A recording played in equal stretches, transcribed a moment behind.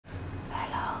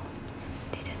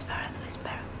this is Farad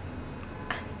Whisper,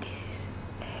 and this is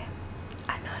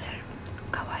another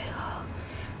kawaii haul.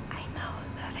 I know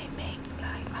that I make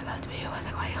like my last video was a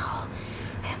kawaii haul.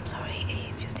 I am sorry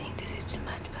if you think this is too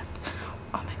much, but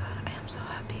oh my god, I am so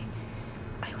happy.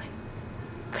 I went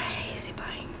crazy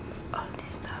buying all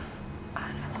this stuff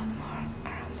and a lot more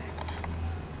around there.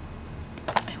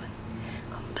 I went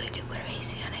completely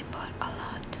crazy and I bought a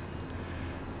lot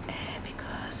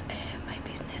because my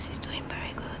business is doing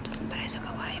very good. But as a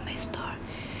kawaii, my store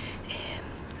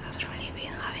has really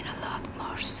been having a lot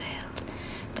more sales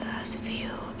the last few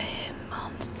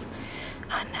months,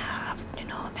 and I have, you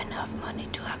know, enough money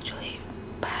to actually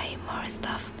buy more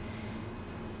stuff.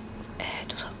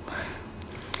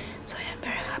 So I am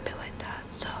very happy with that.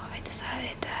 So I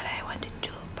decided that I wanted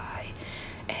to buy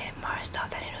more stuff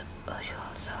than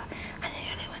usual. So and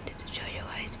I really wanted to show you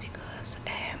guys because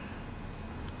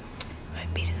my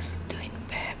business is doing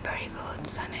very good.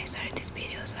 And I started these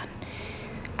videos and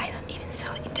I don't even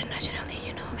sell internationally,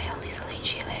 you know. I only sell in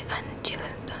Chile, and Chile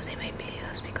don't see my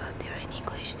videos because they are in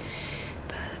English.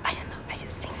 But I don't know, I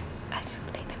just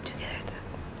think them together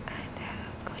and they're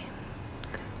going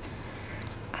good.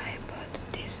 I bought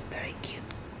this very cute,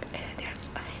 I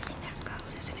think they're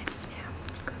cows, isn't it? Yeah,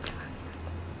 good one.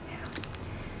 Yeah.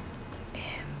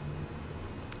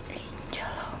 In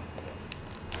yellow,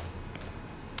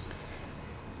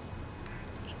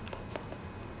 in purple,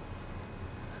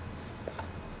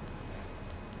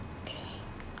 green,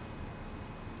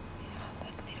 yeah,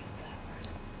 like little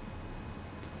flowers,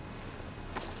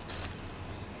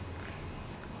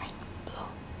 and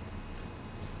blue,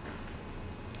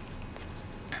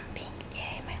 and pink.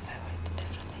 Yeah, my favorite,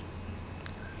 definitely.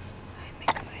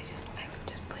 I would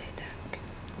just put it there. Okay,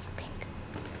 pink.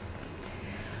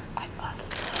 I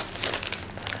also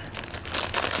got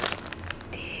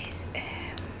this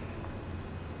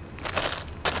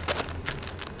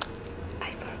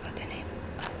I forgot the name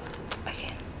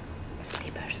again.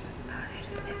 Slippers. There's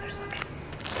slippers. Okay.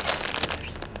 Slippers.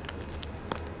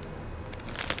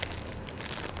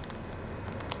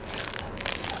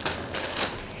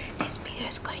 This video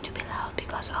is going to be loud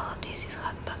because all of this is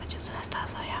hot packages and stuff.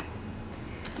 So yeah,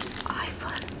 I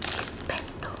found this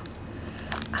bento.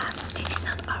 This is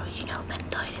not original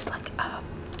bento. It is like a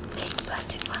big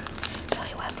plastic one. So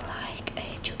it was like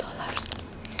 $2.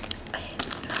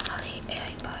 Normally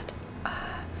I bought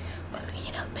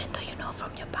original bento, you know,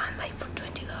 from Japan, like for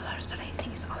 $20. That I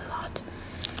think is a lot.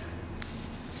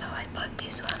 So I bought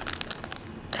this one.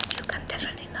 That you can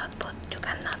definitely not put. You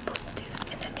cannot put this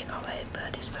in the microwave,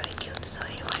 but it's very cute. So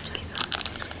you actually some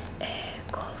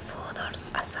cold food or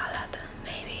a salad,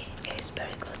 maybe. It is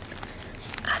very good,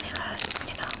 and it has,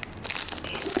 you know,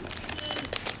 this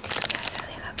together.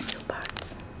 They have two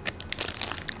parts.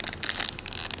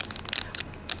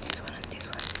 This one and this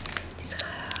one. This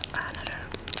has another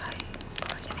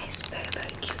origin. It's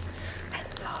very cute. I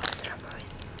love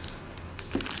strawberries.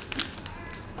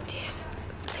 This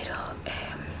little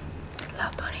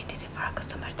love bunny. This is for a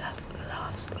customer that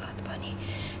loves love bunny.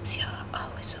 She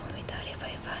always told me that if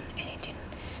I find anything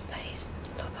that is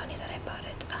love bunny, that I bought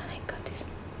it, and I got this.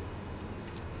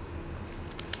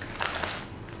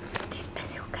 These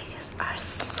pencil cases are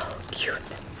so cute.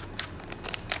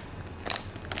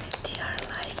 They are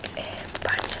like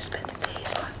partners, but they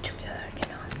come together, you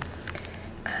know.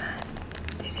 And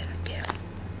this is here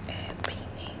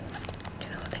painting, you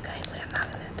know, the guy with a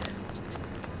magnet.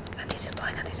 And this is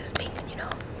black and this is pink, you know.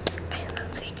 I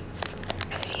really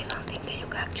don't think that you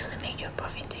can actually make your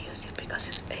profit to use it because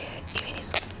it's even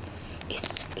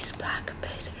it's black, but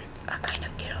it's a kind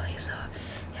of girly. So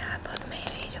yeah, but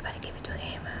maybe you gotta give it to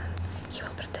him and he will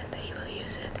pretend that he will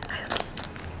use it. I don't know.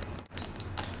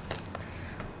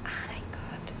 And I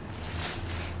got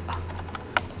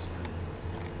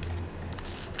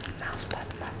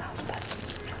more mouse pad.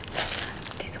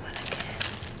 This one again.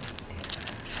 This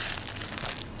one.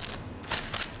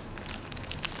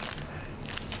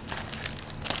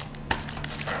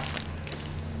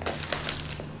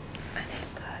 And I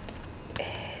got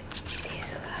this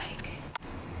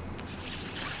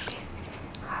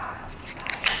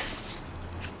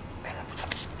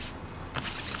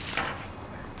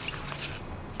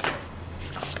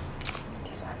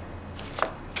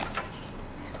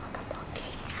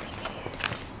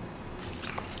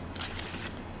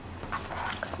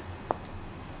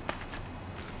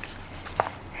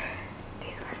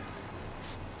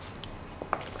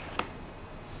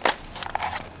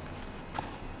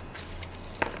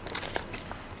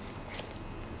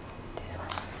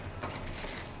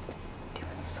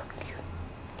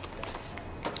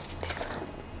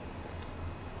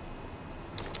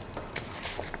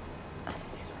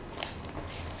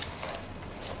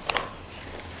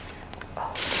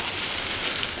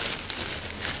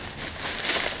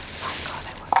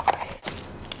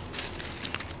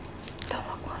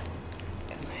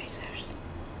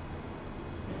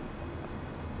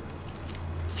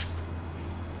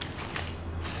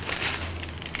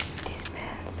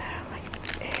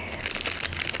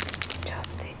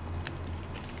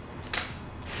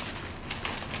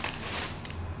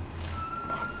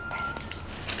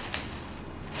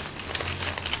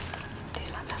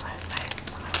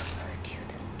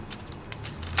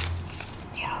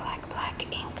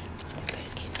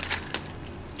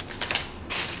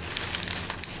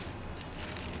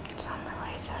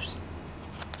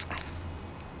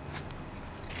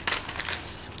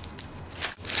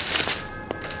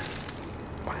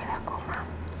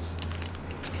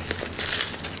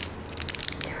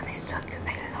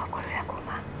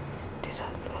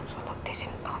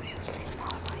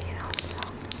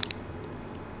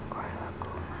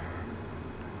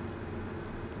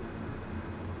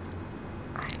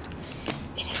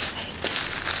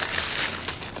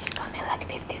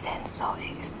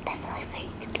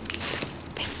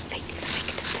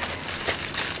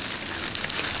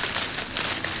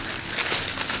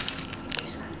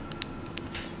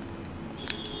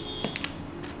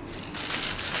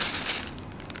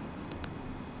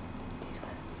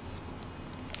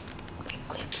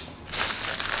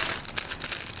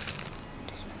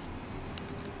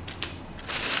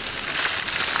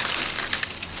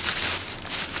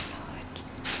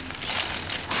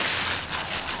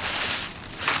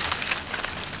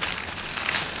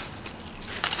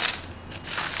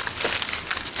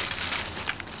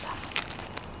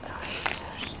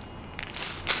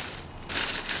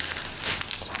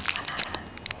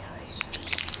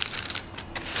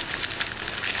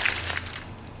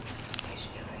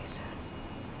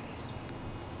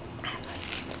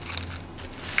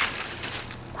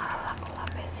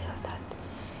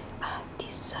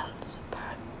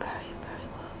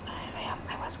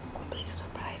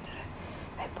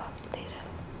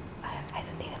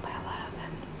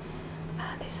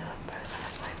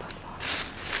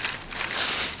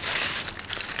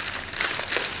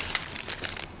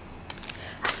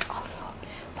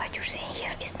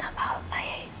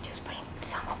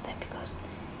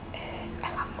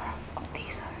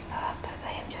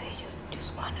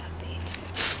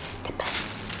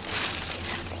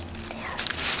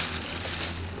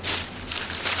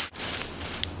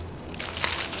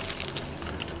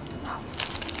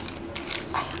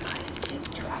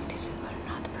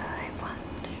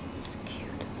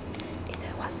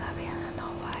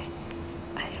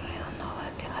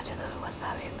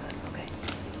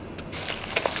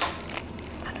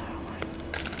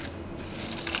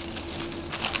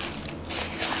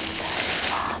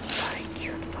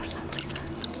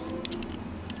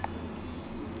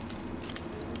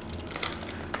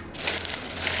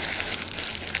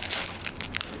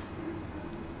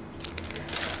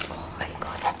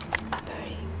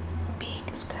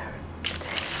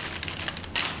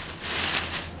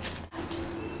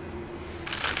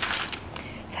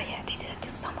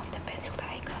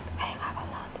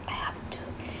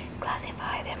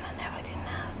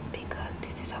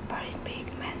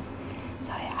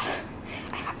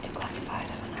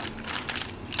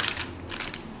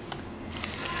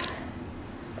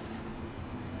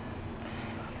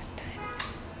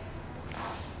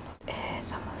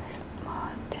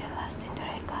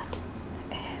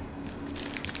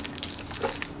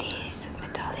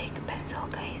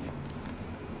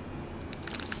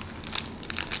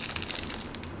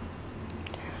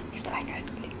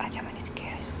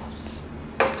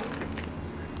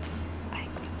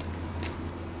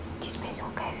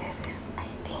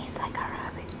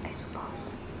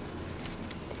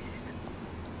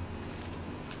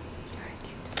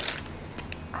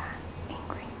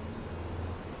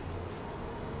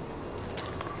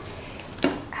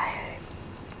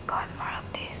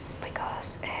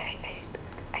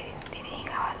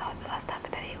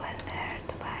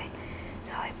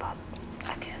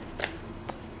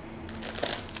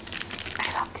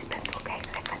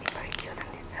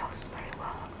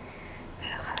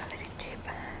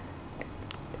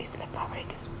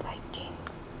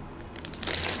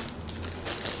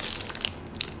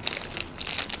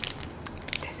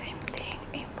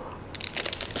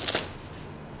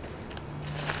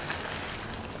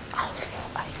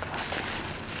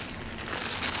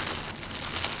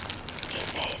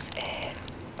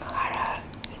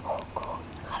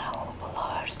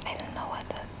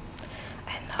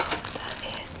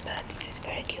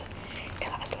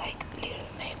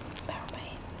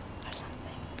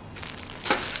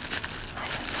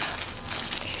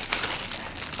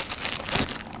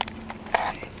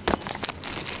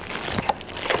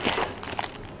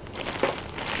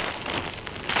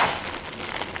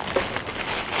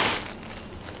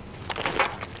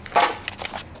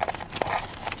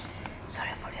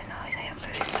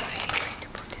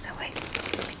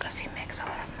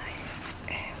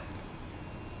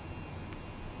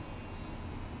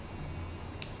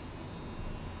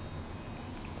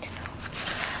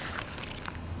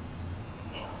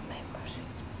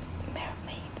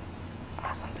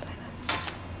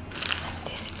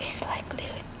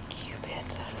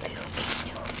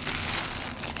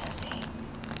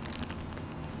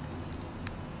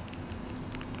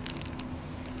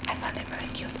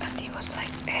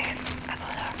a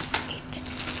dollar each,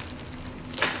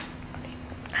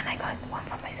 and I got one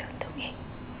for myself too. Yeah.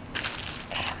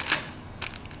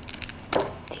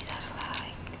 These are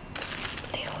like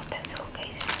little pencil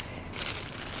cases.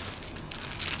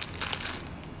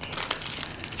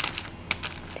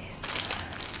 This,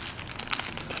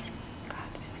 God,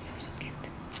 this is so cute.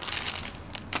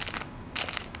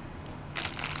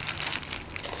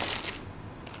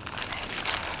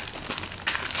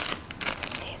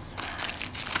 This one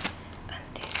and this one and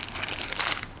this.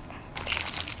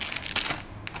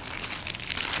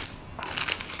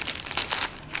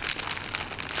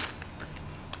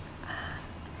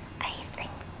 I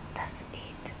think that's it.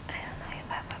 I don't know if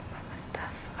I have more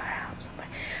stuff around somewhere.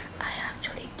 I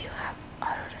actually do have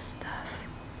other stuff,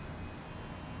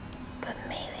 but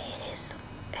maybe it is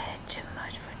too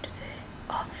much for today.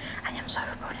 Oh, and I'm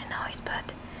sorry for the noise,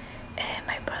 but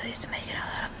my brother is making a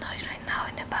lot of noise right now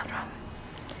in the bathroom,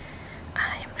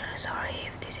 and I'm really sorry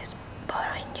if this is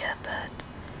bothering you, but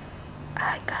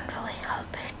I can't really help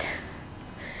it.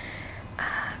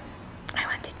 I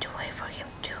wanted to wait for him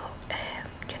to,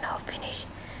 finish,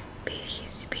 but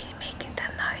he's been making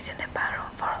that noise in the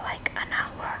bathroom for like an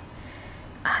hour,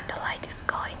 and the light is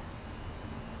going.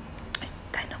 It's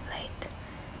kind of late,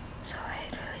 so I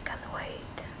really can't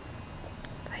wait.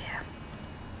 So yeah,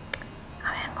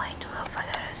 I am going to look for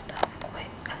the other stuff. Wait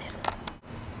a little.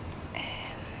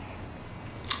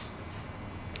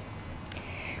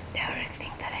 The other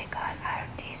thing that I got are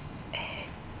these.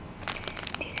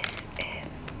 This is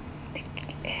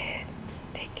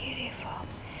the kitty from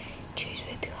Cheese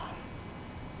with Ham,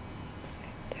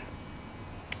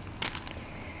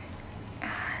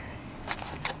 and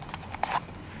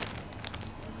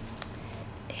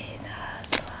it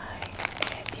has like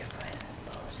different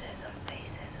poses and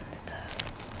faces and stuff.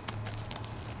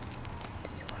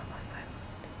 This is one of my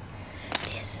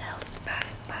favorites. This sells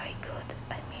very good.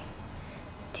 I mean,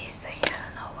 this I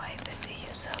don't know why, but they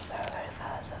just sell very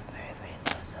fast and very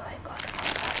good. So I got them all.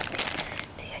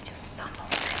 These are just some of them.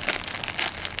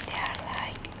 There are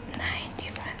like 9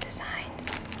 different designs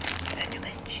that you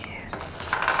can choose.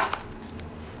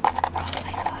 Oh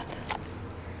my god.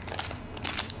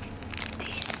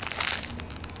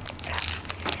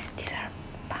 These are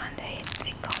Band-Aid.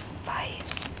 They come 5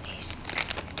 each.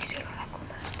 These are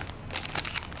Lakuma.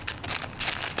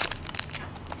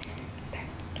 There,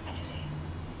 can you see?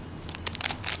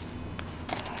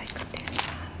 So I got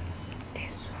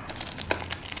this one,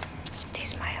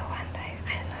 this marijuana. I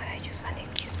don't know, I just find it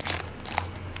cute.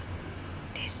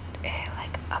 This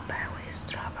like a pear with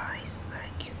strawberries,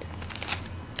 very cute.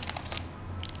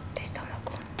 This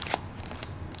Tomakun,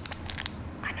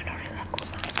 another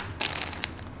Lakuma,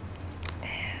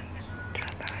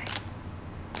 strawberry.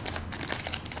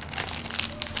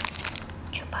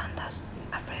 Two pandas.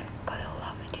 A friend got in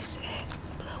love with this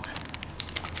blue one.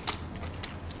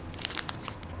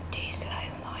 This, I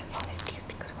don't know, I found it cute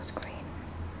because it was green.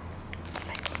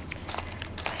 Like,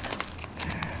 kind of.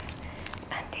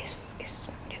 And this is,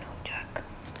 Jack.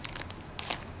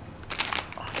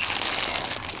 Oh,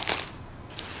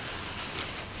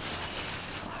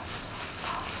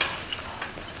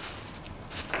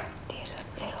 these are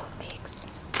little pigs.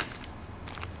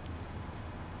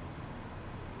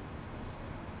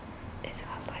 It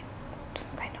has like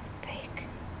some kind of fake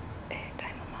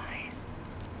diamond eyes.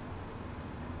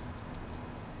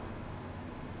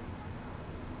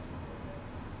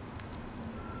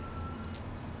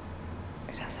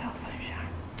 It's a cell phone charm,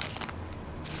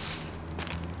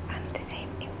 and the same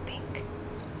in pink.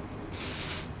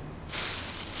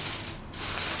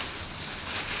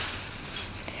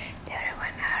 The other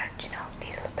one are,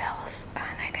 little bells,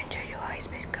 and I can show you guys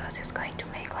because it's going to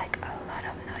make like a lot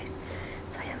of noise,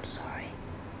 so I am sorry.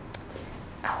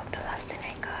 Oh, the last thing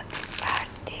I got are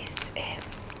these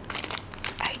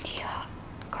idea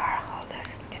card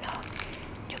holders.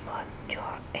 You put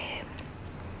your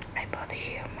I put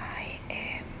here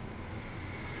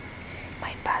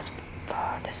my pass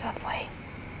for the subway.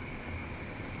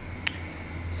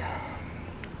 So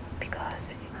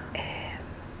because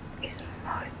it's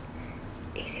more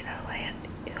easy that way, and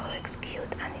it looks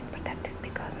cute and it's protected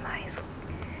because mine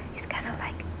is kind of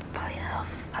like falling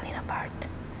apart.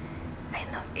 I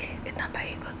know it's not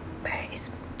very good, but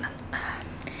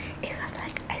it has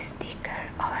like a sticker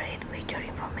over it with your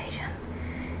information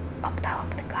up top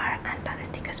of the car, and that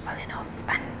sticker is falling off,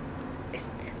 and it's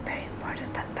very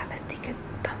important that that sticker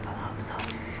don't fall off. So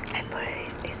I put it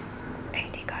in this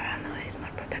AD car, and now it is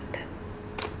more protected.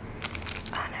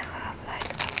 And I have like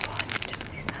a bunch of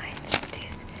designs.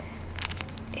 This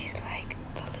is like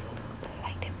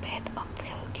the bed of the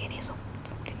Hello Kitty, so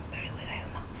something very weird, I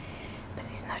don't know. But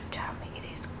it's not charming, it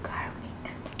is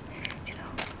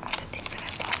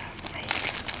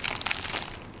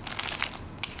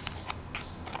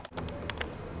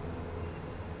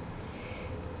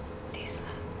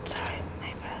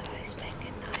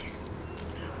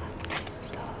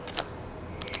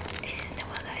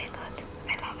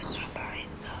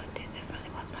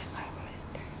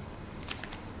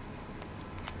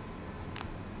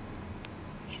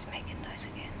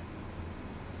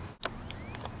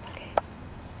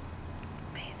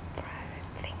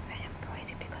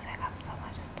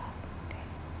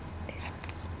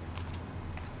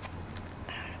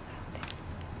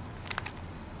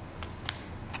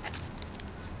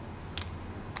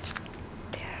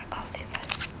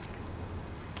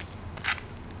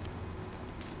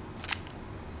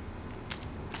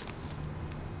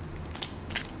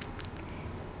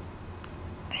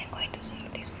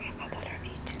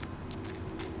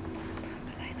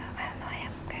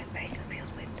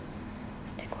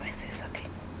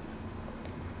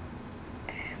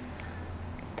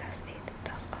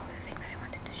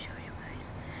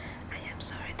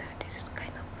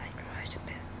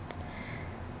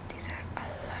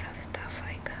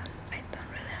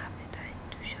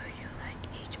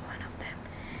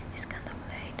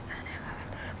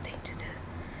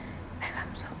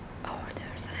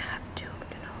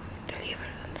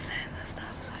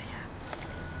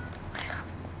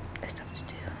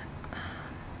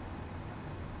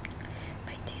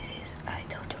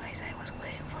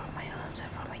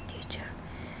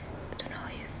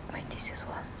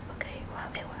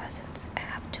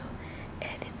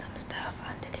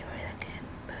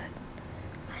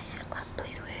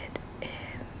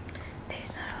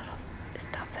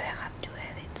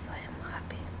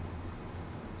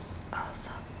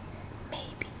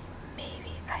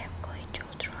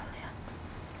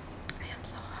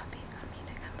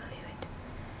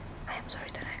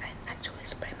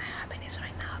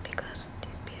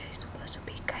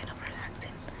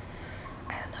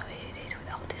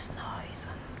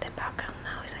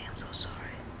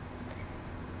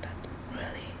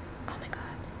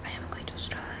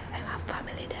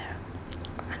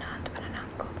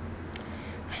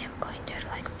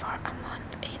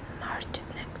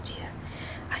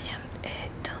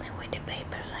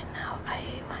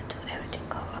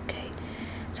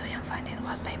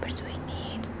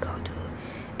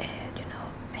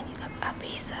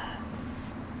pizza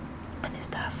and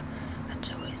stuff, a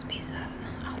tourist pizza,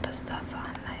 all that stuff,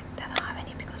 and I don't have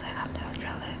any because I have never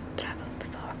traveled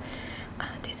before,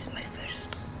 and this is my first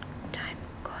time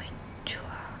going to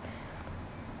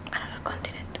another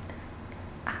continent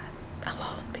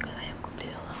alone, because I am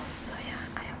completely alone. So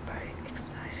yeah, I am very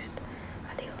excited,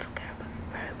 a little scared, but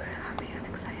very, very happy and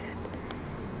excited.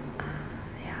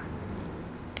 Yeah,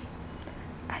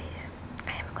 I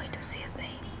am going to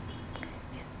Sydney.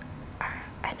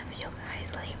 I know you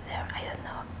guys live there. I don't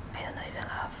know if you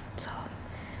have some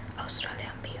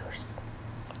Australian viewers.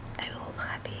 I will be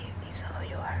happy if some of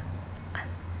you are, and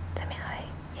tell me hi.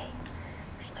 Yay!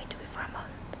 I'm going to be for a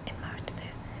month in March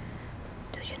there.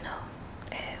 Do you know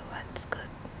what's good?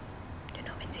 You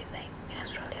know, in Sydney, in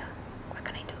Australia, what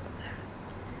can I do there?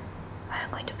 I am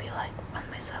going to be like on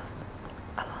myself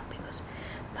alone because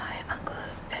my uncle,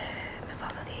 my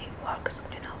family works,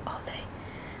 you know, all day.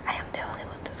 I am the only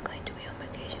one that's going to be on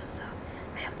vacation, so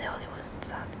I am the only one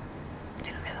that,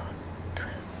 you know,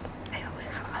 I will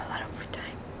have a lot of free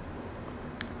time.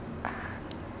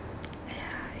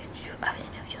 Yeah, I don't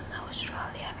know if you know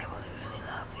Australia, I would really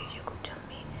love if you could tell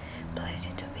me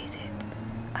places to visit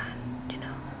and, you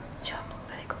know, jobs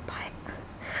that I could buy.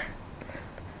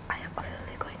 I am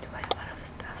obviously going to buy a lot of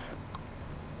stuff.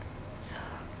 So,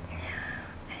 yeah,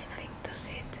 I think that's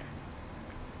it.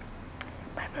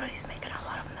 My brother is making a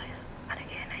lot of noise, and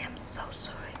again, I am so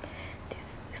sorry.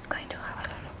 This is going to have a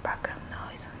lot of background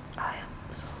noise, and I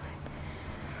am sorry.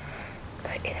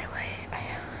 But either way, I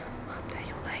hope that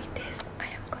you like this. I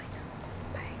am going to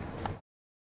bye.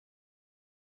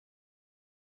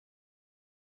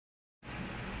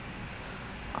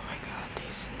 Oh my god, this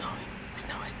is snowing.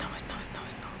 Snow.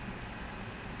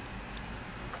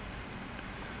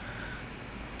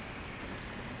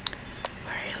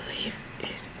 Where I live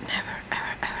is never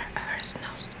ever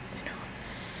snows, you know.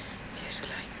 It is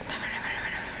like never.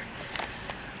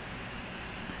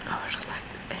 Or like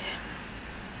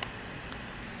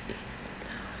it's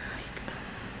now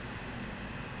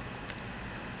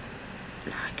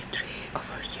like 3 or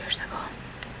 4 years ago.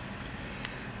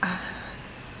 I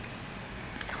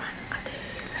did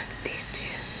like this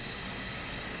too,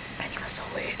 and it was so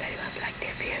weird that it was like the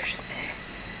first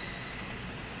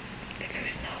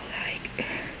snow like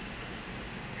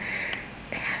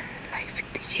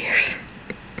 50 years.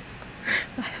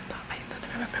 I don't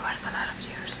remember, but it's a lot of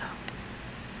years, so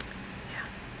yeah.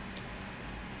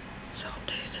 So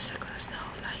this is the second snow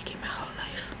like in my whole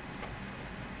life.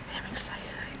 I'm excited.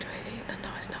 I really don't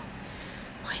know snow.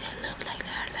 Why they look like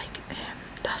they are like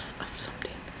dust of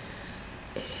something.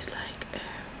 It is like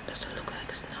doesn't look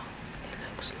like snow. It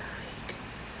looks like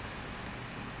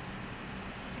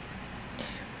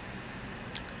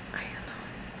I don't know.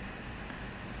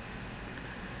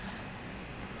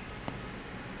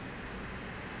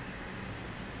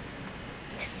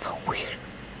 It's so weird.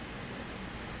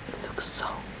 It looks so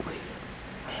weird.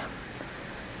 I am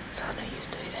so not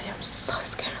used to it. I am so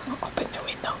scared. I'm gonna open the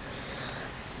window.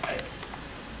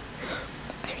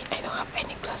 I mean, I don't have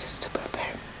any classes to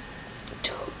prepare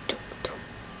to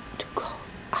go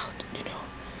out, you know.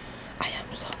 I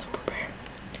am so not prepared.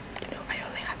 You know, I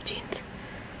only have jeans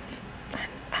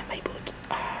and my boots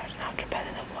are not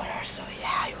repelling the water, so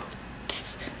yeah, I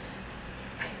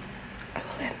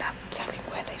will end up soaking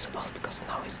wet, I suppose, because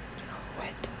now it's, you know,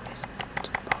 wet, I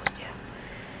suppose, yeah.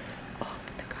 Oh,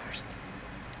 the cars.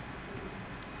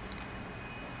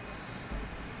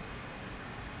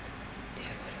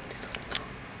 Yeah, what a little snow.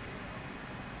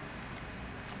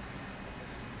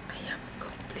 I am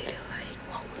completely like,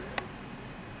 wow.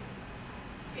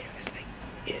 You know, it's like,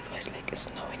 it was like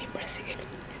snowing in Brazil,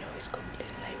 you know, it's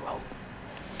completely like, wow.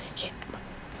 Yeah,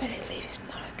 where I live is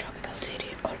not a tropical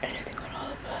city or anything at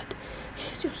all, but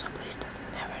it's just a place that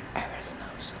never ever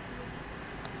snows.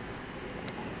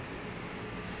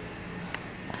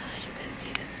 You can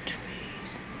see the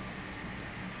trees.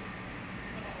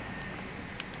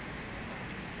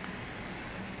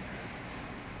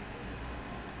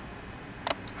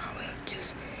 I will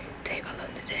just take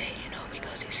along the day, you know,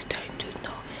 because it's starting to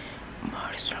snow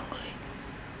more strongly.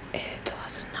 The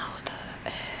last snow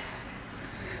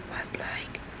was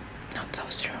like not so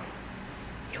strong.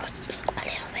 It was just a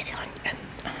little bit and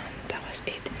that was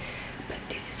it. But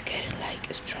this is getting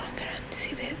like stronger, and you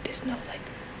see the snow like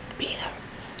bigger.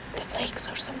 The flakes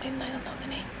or something, I don't know the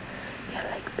name. They are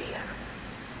like bigger.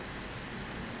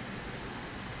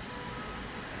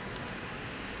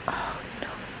 Oh no.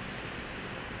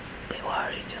 The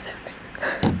war is just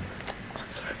ending.